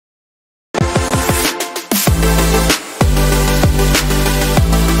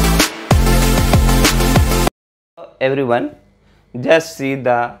everyone, just see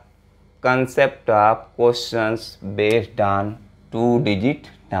the concept of questions based on 2-digit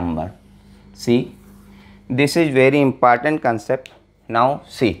number. See, this is very important concept. Now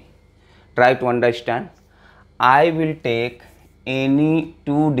see, try to understand. I will take any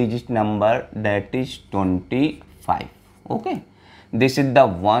 2-digit number, that is 25. Okay, this is the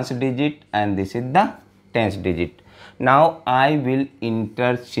ones digit and this is the tens digit. Now I will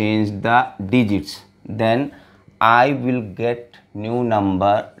interchange the digits, then I will get new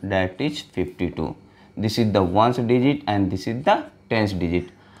number, that is 52. This is the ones digit and this is the tens digit.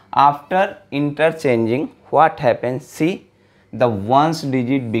 After interchanging, what happens? See, the ones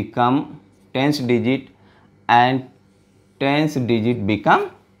digit become tens digit and tens digit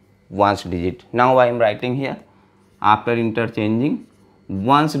become ones digit. Now I am writing here, after interchanging,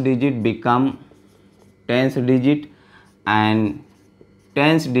 ones digit become tens digit and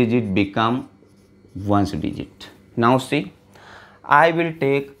tens digit become ones digit. Now see, I will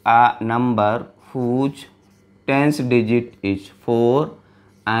take a number whose tens digit is 4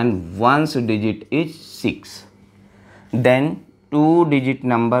 and ones digit is 6. Then 2-digit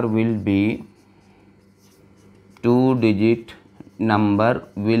number will be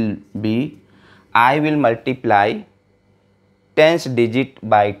I will multiply tens digit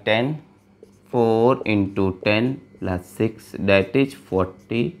by 10. 4 into 10 plus 6, that is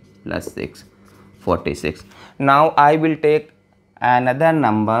 40 plus 6, 46. Now I will take another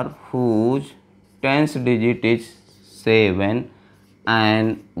number whose tens digit is 7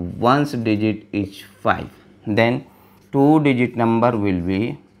 and ones digit is 5. Then 2-digit number will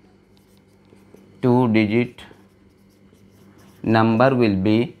be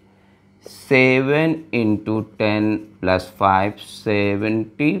 7 into 10 plus 5,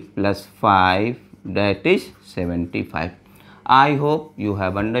 70 plus 5, that is 75. I hope you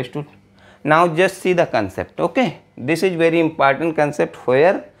have understood. Now just see the concept. Okay, this is very important concept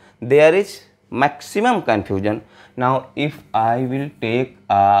where there is maximum confusion. Now if I will take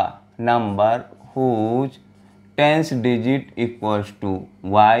a number whose tens digit equals to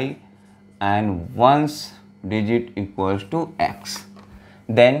y and ones digit equals to x,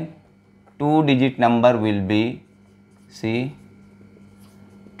 then 2-digit number will be, see,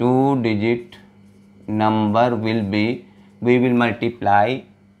 2-digit number will be, we will multiply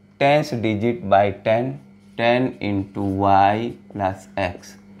tens digit by 10, 10 into y plus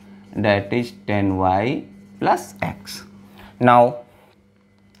x, that is 10y plus x. Now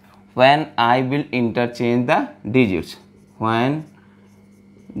when I will interchange the digits, when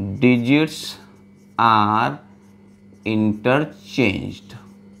digits are interchanged,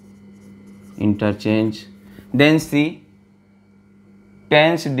 then see,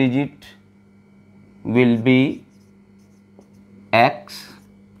 tens digit will be x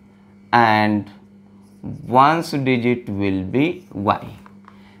and ones digit will be y.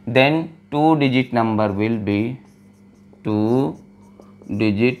 Then 2-digit number will be,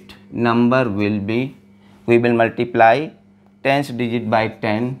 we will multiply tens digit by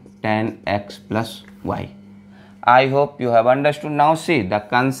 10, 10x plus y. I hope you have understood. Now see, the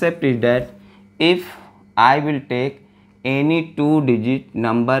concept is that if I will take any 2-digit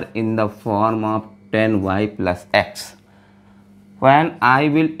number in the form of 10y plus x, when I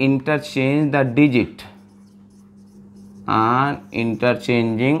will interchange the digit, on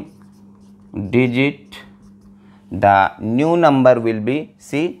interchanging digit, the new number will be,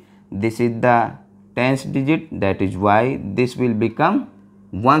 see, this is the tens digit, that is y, this will become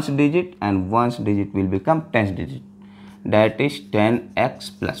ones digit and ones digit will become tens digit, that is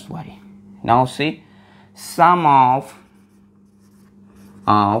 10x plus y. Now see, sum of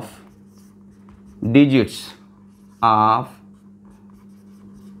digits of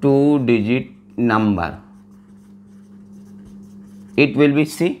 2-digit number, it will be,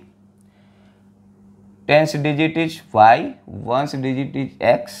 see, tens digit is y, ones digit is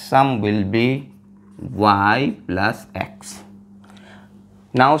x, sum will be y plus x.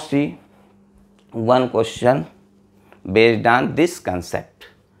 Now see, one question based on this concept.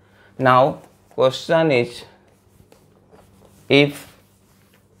 Now question is, if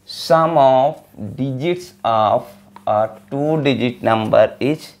sum of digits of a 2-digit number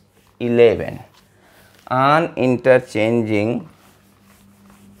is 11, on interchanging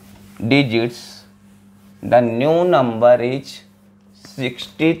digits, the new number is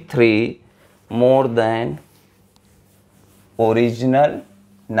 63 more than original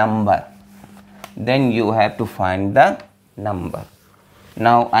number, then you have to find the number.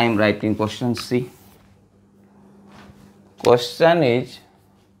 Now I am writing question C. Question is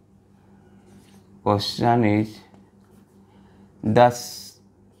the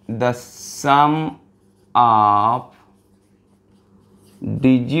sum of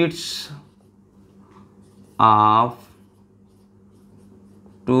digits of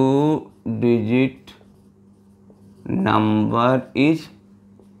two-digit number is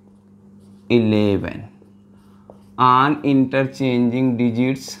 11 on interchanging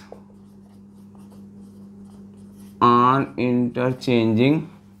digits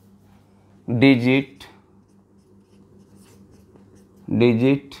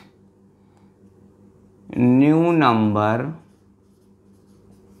digit new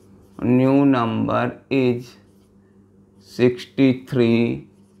number is 63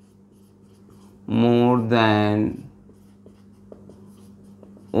 more than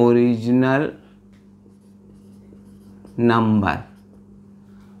original number.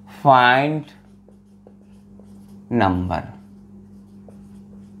 Find number.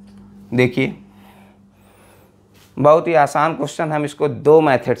 देखिए बहुत ही आसान question, हम इसको दो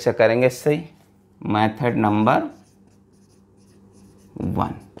method से करेंगे. सही. Method number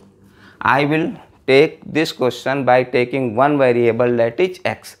 1, I will take this question by taking one variable, that is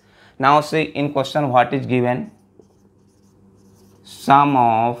x. Now see in question what is given? Sum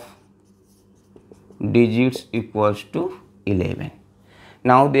of digits equals to 11.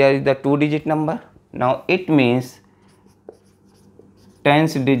 Now there is the two-digit number. Now it means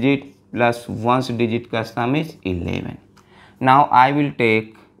tens digit plus ones digit का sum is 11. Now I will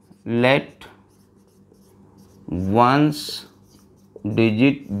take, let ones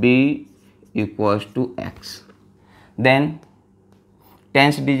digit be equals to x. Then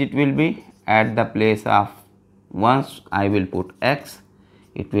tens digit will be at the place of ones, I will put x,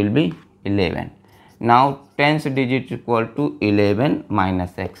 it will be 11. Now tens digit equal to 11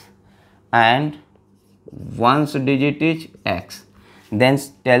 minus x, and ones digit is x. Then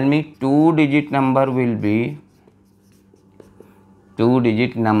tell me two-digit number will be,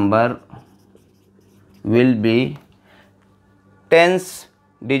 tens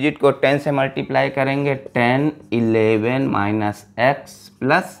digit को 10 से multiply करेंगे, 10 11 minus x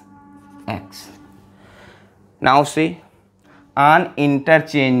plus x. Now see on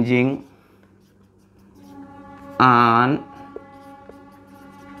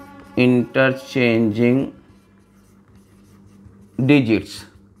interchanging digits.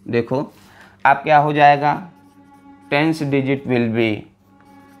 देखो अब क्या हो जाएगा, tens digit will be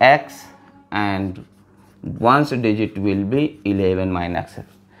x and ones digit will be 11 minus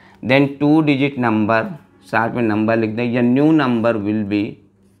x. Then two digit number, साथ में नंबर लिख दें, या new number will be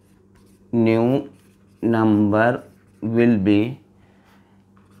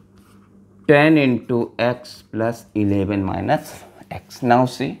 10 into x plus 11 minus x. Now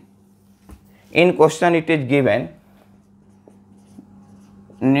see in question it is given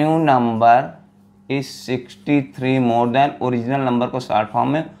new number is 63 more than original number को short form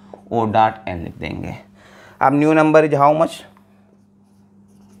में O dot N लिख देंगे. अब new number is how much,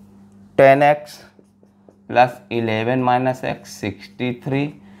 10x plus 11 minus x 63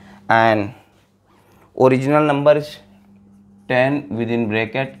 and original number is 10 with in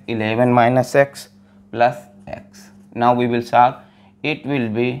bracket 11 minus x plus x. Now we will solve. it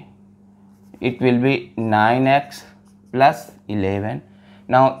will be 9x plus 11.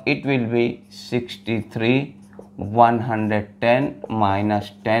 Now it will be 63 110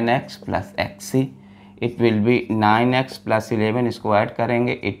 minus 10x plus x. See, it will be 9x plus 11, इसको add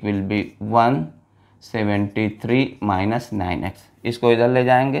करेंगे, it will be 173 minus 9x. इसको इधर ले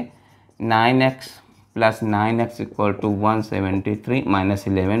जाएंगे, 9x plus 9x equal to 173 minus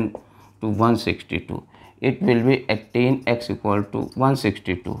 11 to 162. It will be 18x equal to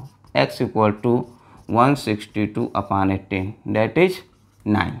 162. x equal to 162 upon 18, that is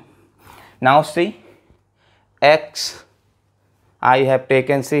 9. Now see x, I have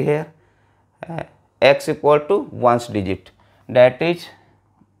taken, see here, x equal to ones digit, that is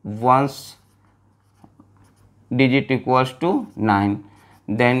ones digit equals to 9.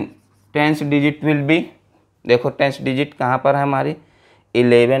 then tens digit will be, देखो tens digit कहाँ पर है हमारी,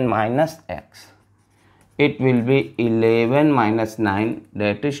 11 minus x. it will be 11 minus 9,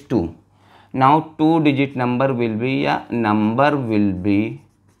 that is 2. Now two digit number will be, number will be,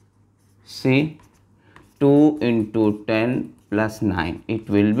 see, 2 into 10 plus 9, it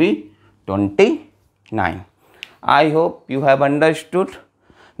will be 29. I hope you have understood.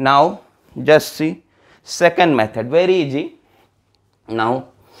 Now just see second method, very easy. Now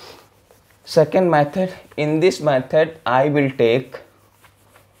second method, in this method I will take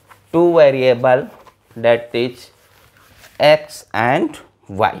two variable, that is x and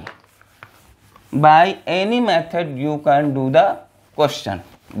y. By any method you can do the question,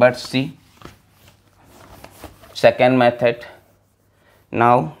 but see second method.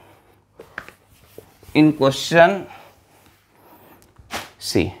 Now In question,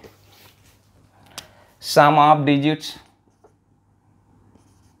 see, sum of digits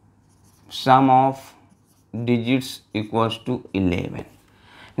equals to 11.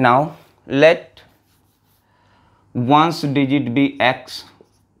 Now let ones digit be x,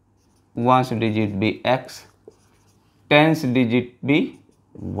 tens digit be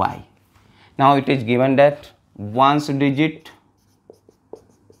y. Now it is given that ones digit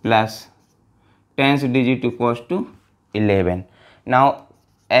plus tens digit equals to 11. Now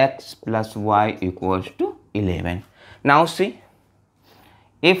x plus y equals to 11. Now see,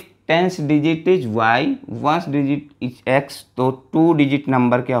 if tens digit is y, ones digit is x, तो two digit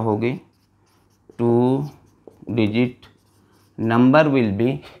number क्या होगी? Two digit number will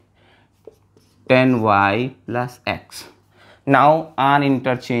be 10y plus x. Now on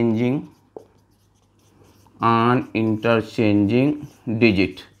interchanging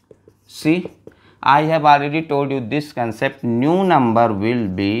digit, see, I have already told you this concept. New number will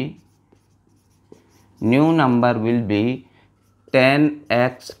be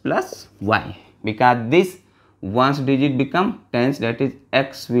 10x plus y, because this ones digit become tens, that is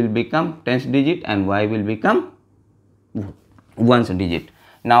x will become tens digit and y will become ones digit.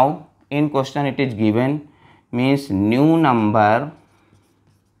 Now in question it is given, means new number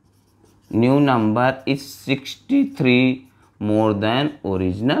is 63 more than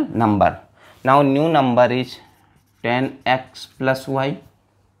original number. Now new number is 10x plus y,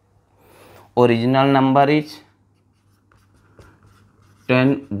 original number is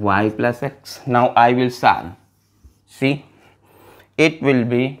 10y plus x. Now I will solve. See, it will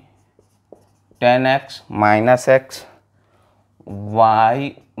be 10x minus x,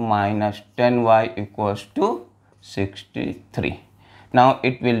 y minus 10y equals to 63. Now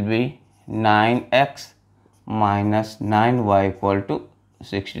it will be 9x minus 9y equal to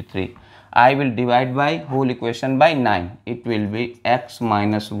 63. I will divide by whole equation by 9. It will be x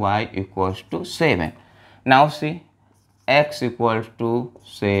minus y equals to 7. Now see, x equals to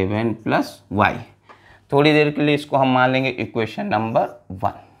 7 plus y. थोड़ी देर के लिए इसको हम मान लेंगे equation number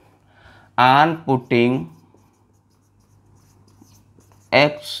 1. On putting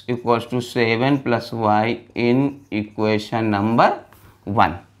x equals to 7 plus y in equation number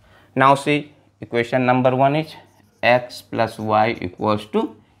 1. Now see, equation number 1 is x plus y equals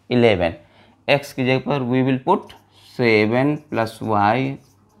to 11. X की जगह पर we will put 7 plus y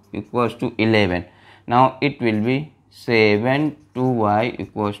equals to 11. Now it will be 7 2y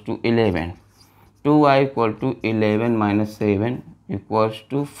equals to 11. 2y equal to 11 minus 7 equals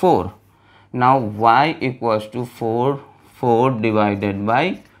to 4. Now y equals to 4 divided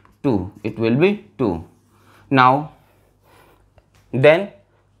by 2. It will be 2. Now then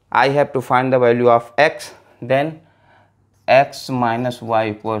I have to find the value of x. Then x minus y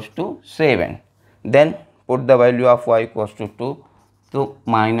equals to 7. Then put the value of y equals to 2. So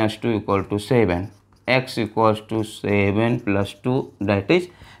minus 2 equal to 7. X equals to 7 plus 2, that is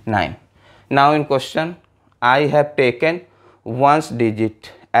 9. Now in question I have taken ones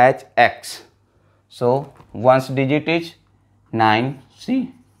digit as x. So ones digit is 9.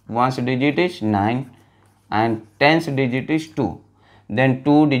 See, ones digit is 9 and tens digit is 2. Then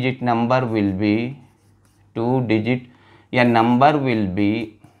two digit number will be 2 digit, number will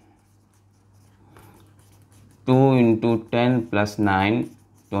be 2 into 10 plus 9,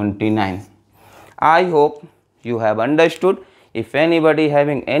 29. I hope you have understood. If anybody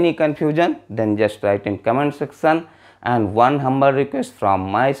having any confusion, then just write in comment section. And one humble request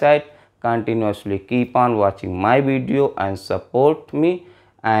from my side, continuously keep on watching my video and support me.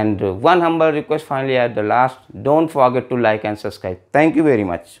 And one humble request finally at the last, don't forget to like and subscribe. Thank you very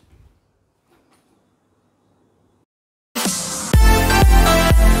much.